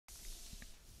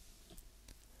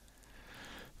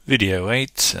Video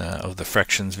 8 of the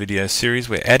fractions video series.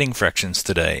 We're adding fractions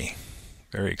today.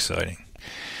 Very exciting.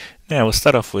 Now we'll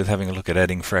start off with having a look at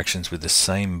adding fractions with the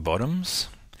same bottoms.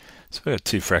 So we have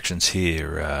two fractions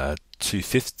here,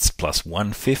 2/5 plus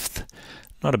 1/5.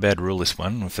 Not a bad rule, this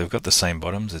one. If they've got the same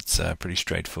bottoms, it's pretty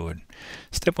straightforward.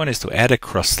 Step 1 is to add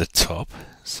across the top.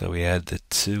 So we add the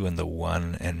 2 and the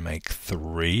 1 and make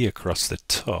 3 across the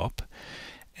top.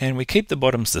 And we keep the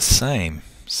bottoms the same.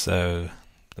 So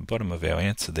the bottom of our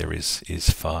answer there is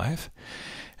 5.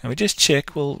 And we just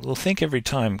check, we'll think every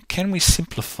time, can we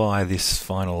simplify this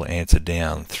final answer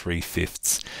down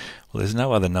 3/5? Well, there's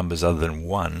no other numbers other than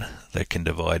 1 that can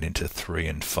divide into 3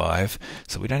 and 5,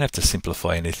 so we don't have to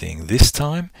simplify anything this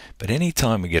time, but any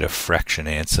time we get a fraction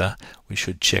answer, we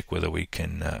should check whether we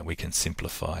can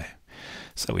simplify.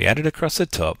 So we added across the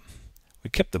top, we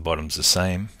kept the bottoms the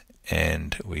same,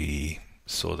 and we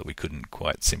saw that we couldn't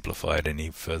quite simplify it any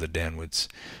further downwards.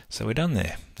 So we're done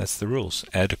there. That's the rules.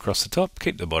 Add across the top,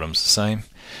 keep the bottoms the same,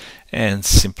 and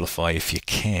simplify if you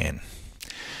can.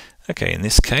 Okay, in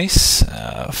this case,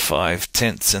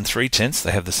 5/10 and 3/10,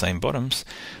 they have the same bottoms.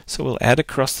 So we'll add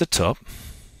across the top.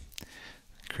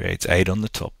 Creates 8 on the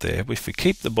top there. If we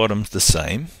keep the bottoms the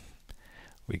same,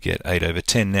 we get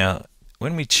 8/10. Now,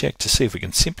 when we check to see if we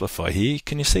can simplify here,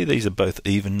 can you see these are both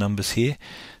even numbers here?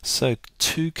 So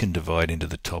 2 can divide into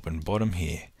the top and bottom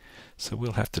here. So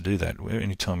we'll have to do that.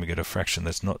 Anytime we get a fraction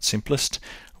that's not simplest,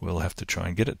 we'll have to try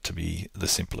and get it to be the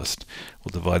simplest.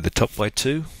 We'll divide the top by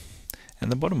 2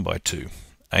 and the bottom by 2.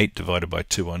 8 divided by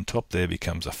 2 on top there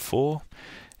becomes a 4,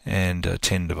 and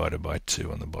 10 divided by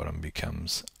 2 on the bottom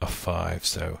becomes a 5.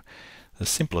 So the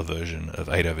simpler version of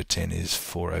 8/10 is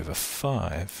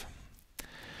 4/5.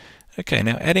 Okay,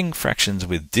 now adding fractions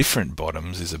with different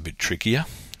bottoms is a bit trickier.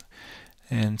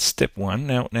 And step 1,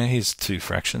 now here's two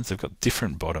fractions, they've got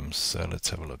different bottoms, so let's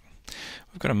have a look.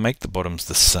 We've got to make the bottoms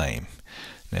the same.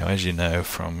 Now, as you know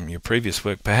from your previous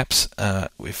work perhaps,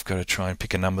 we've got to try and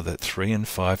pick a number that 3 and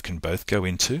 5 can both go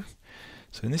into.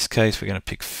 So in this case we're going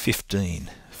to pick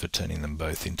 15 for turning them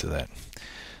both into that.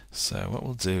 So what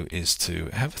we'll do is to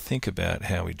have a think about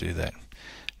how we do that.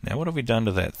 Now what have we done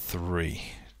to that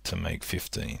 3 to make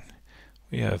 15?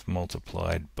 We have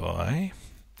multiplied by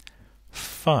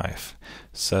 5.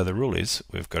 So the rule is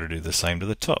we've got to do the same to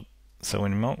the top. So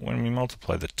when we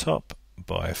multiply the top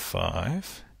by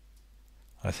 5,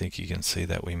 I think you can see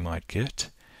that we might get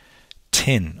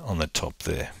 10 on the top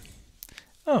there.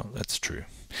 Oh, that's true.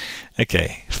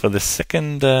 Okay, for the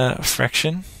second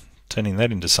fraction, turning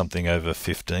that into something over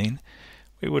 15,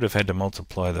 we would have had to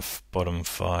multiply the bottom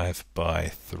 5 by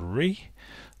 3.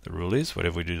 The rule is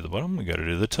whatever we do to the bottom, we've got to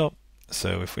do the top.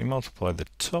 So if we multiply the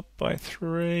top by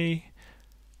 3,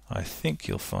 I think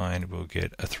you'll find we'll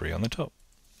get a 3 on the top.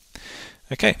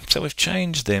 Okay, so we've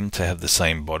changed them to have the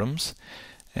same bottoms,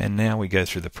 and now we go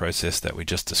through the process that we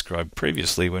just described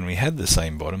previously when we had the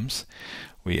same bottoms.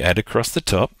 We add across the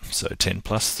top, so 10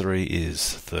 plus 3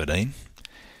 is 13,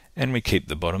 and we keep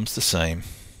the bottoms the same,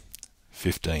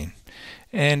 15.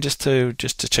 And just to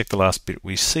check the last bit,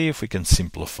 we see if we can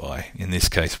simplify. In this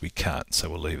case we can't, so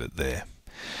we'll leave it there.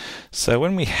 So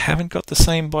when we haven't got the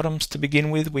same bottoms to begin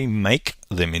with, we make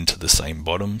them into the same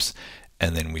bottoms,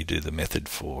 and then we do the method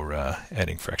for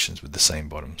adding fractions with the same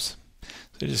bottoms.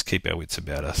 So just keep our wits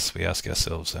about us. We ask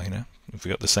ourselves, have we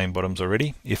got the same bottoms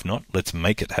already? If not, let's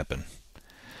make it happen.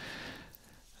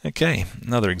 Okay,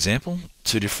 another example,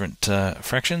 two different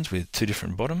fractions with two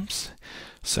different bottoms.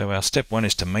 So our step 1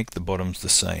 is to make the bottoms the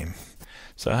same.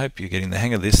 So I hope you're getting the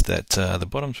hang of this, that the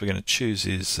bottoms we're going to choose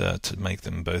is to make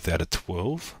them both out of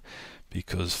 12,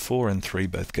 because 4 and 3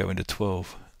 both go into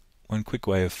 12. One quick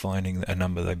way of finding a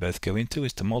number they both go into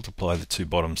is to multiply the two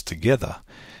bottoms together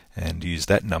and use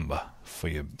that number for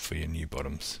your new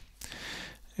bottoms.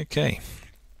 Okay,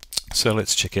 so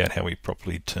let's check out how we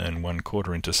properly turn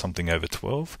 1/4 into something over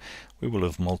 12. We will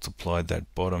have multiplied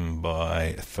that bottom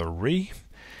by 3.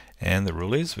 And the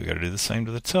rule is we've got to do the same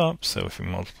to the top. So if we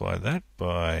multiply that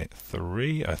by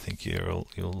 3, I think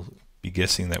you'll be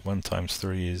guessing that 1 times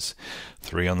 3 is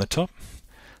 3 on the top.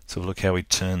 So look how we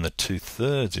turn the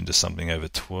 2/3 into something over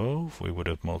 12. We would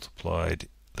have multiplied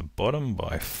the bottom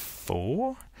by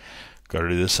 4. Got to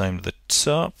do the same to the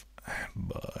top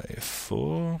by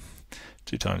 4.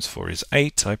 2 times 4 is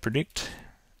 8, I predict.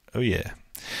 Oh yeah.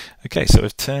 Okay, so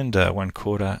we've turned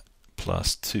 1/4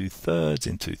 plus 2/3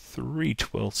 into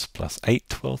 3/12 plus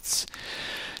 8/12.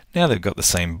 Now they've got the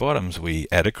same bottoms. We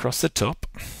add across the top,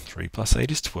 3 plus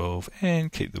 8 is 12,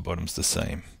 and keep the bottoms the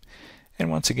same. And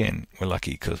once again, we're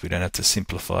lucky because we don't have to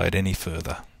simplify it any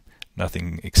further.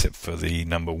 Nothing except for the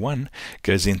number 1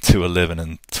 goes into 11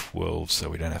 and 12, so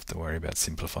we don't have to worry about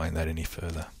simplifying that any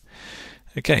further.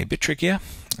 Okay, a bit trickier.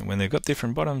 When they've got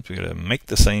different bottoms, we've got to make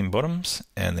the same bottoms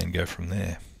and then go from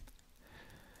there.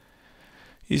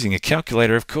 Using a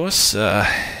calculator, of course,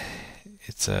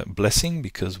 it's a blessing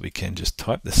because we can just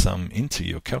type the sum into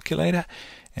your calculator.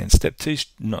 And step 2 is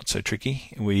not so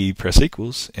tricky. We press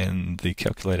equals and the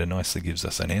calculator nicely gives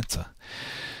us an answer.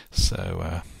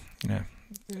 So,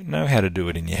 know how to do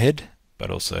it in your head,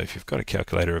 but also if you've got a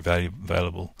calculator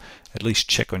available, at least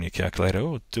check on your calculator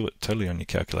or do it totally on your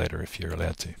calculator if you're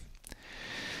allowed to.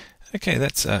 Okay,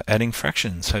 that's adding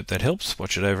fractions. Hope that helps.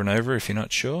 Watch it over and over if you're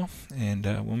not sure, and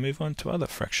we'll move on to other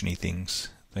fractiony things.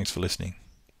 Thanks for listening.